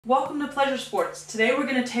Welcome to Pleasure Sports. Today we're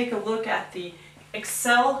going to take a look at the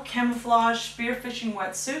Xcel Camouflage Spearfishing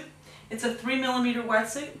Wetsuit. It's a 3mm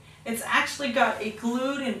wetsuit. It's actually got a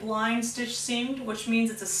glued and blind stitch seam, which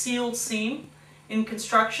means it's a sealed seam in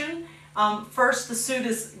construction. First the suit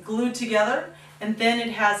is glued together, and then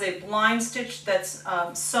it has a blind stitch that's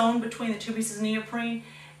sewn between the two pieces of neoprene,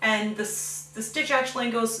 and the stitch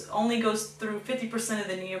actually only goes through 50% of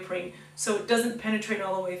the neoprene, so it doesn't penetrate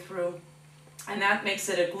all the way through. And that makes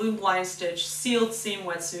it a glued blind stitch, sealed seam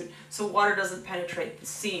wetsuit, so water doesn't penetrate the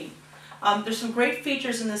seam. There's some great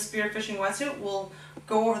features in this spearfishing wetsuit. We'll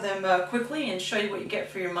go over them quickly and show you what you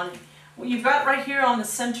get for your money. What you've got right here on the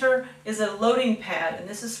center is a loading pad, and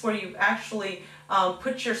this is where you actually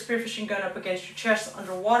put your spearfishing gun up against your chest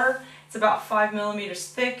underwater. It's about 5mm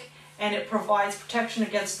thick, and it provides protection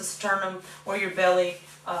against the sternum or your belly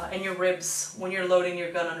and your ribs when you're loading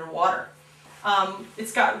your gun underwater.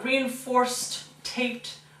 It's got reinforced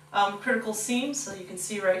taped critical seams, so you can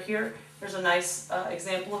see right here, there's a nice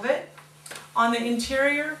example of it. On the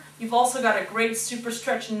interior, you've also got a great super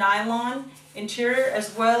stretch nylon interior,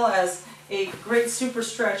 as well as a great super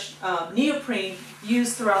stretch neoprene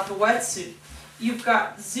used throughout the wetsuit. You've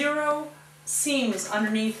got 0 seams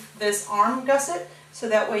underneath this arm gusset, so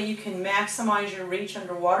that way you can maximize your reach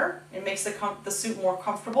underwater. It makes the suit more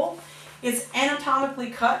comfortable. It's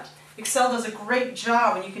anatomically cut. Xcel does a great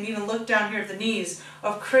job, and you can even look down here at the knees,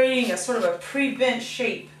 of creating a sort of a pre-bent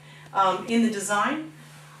shape in the design.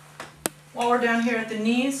 While we're down here at the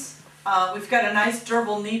knees, we've got a nice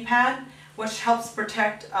durable knee pad, which helps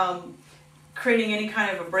protect creating any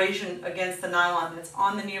kind of abrasion against the nylon that's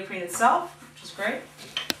on the neoprene itself, which is great.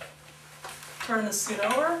 Turn the suit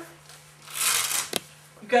over.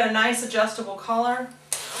 You've got a nice adjustable collar.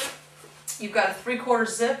 You've got a 3/4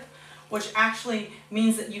 zip, which actually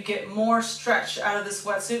means that you get more stretch out of this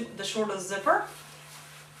wetsuit the shorter the zipper.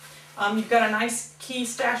 You've got a nice key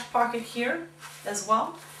stash pocket here as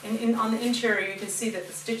well. And on the interior, you can see that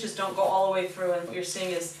the stitches don't go all the way through, and what you're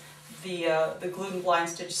seeing is the glued and blind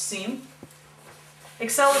stitch seam.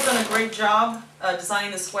 Xcel has done a great job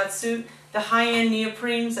designing this wetsuit. The high-end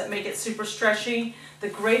neoprenes that make it super stretchy, the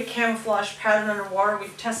great camouflage pattern underwater.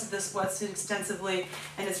 We've tested this wetsuit extensively,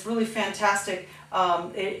 and it's really fantastic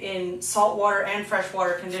in saltwater and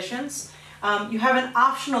freshwater conditions. You have an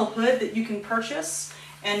optional hood that you can purchase,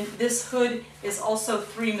 and this hood is also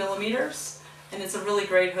 3mm, and it's a really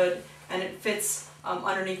great hood, and it fits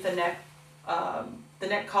underneath the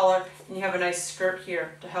neck collar, and you have a nice skirt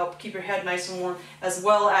here to help keep your head nice and warm, as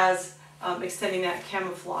well as extending that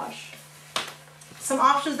camouflage. Some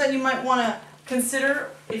options that you might want to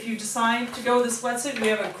consider if you decide to go with this wetsuit: we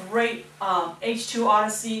have a great H2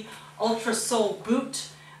 Odyssey Ultra Sole boot,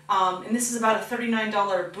 and this is about a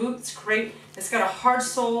 $39 boot. It's great. It's got a hard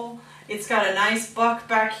sole. It's got a nice buck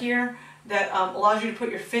back here that allows you to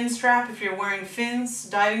put your fin strap if you're wearing fins,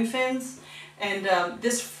 diving fins. And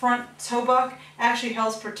this front toe buck actually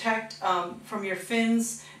helps protect from your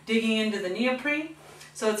fins digging into the neoprene.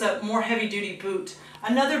 So it's a more heavy-duty boot.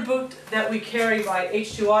 Another boot that we carry by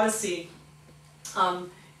H2 Odyssey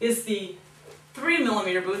is the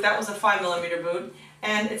 3mm boot. That was a 5mm boot.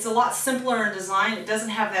 And it's a lot simpler in design. It doesn't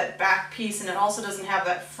have that back piece, and it also doesn't have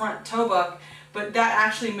that front toe buck, but that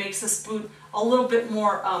actually makes this boot a little bit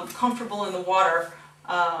more comfortable in the water.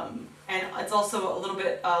 And it's also a little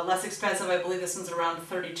bit less expensive. I believe this one's around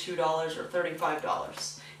 $32 or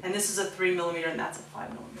 $35. And this is a 3mm, and that's a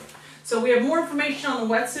 5mm. So we have more information on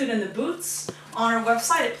the wetsuit and the boots on our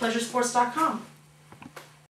website at pleasuresports.com.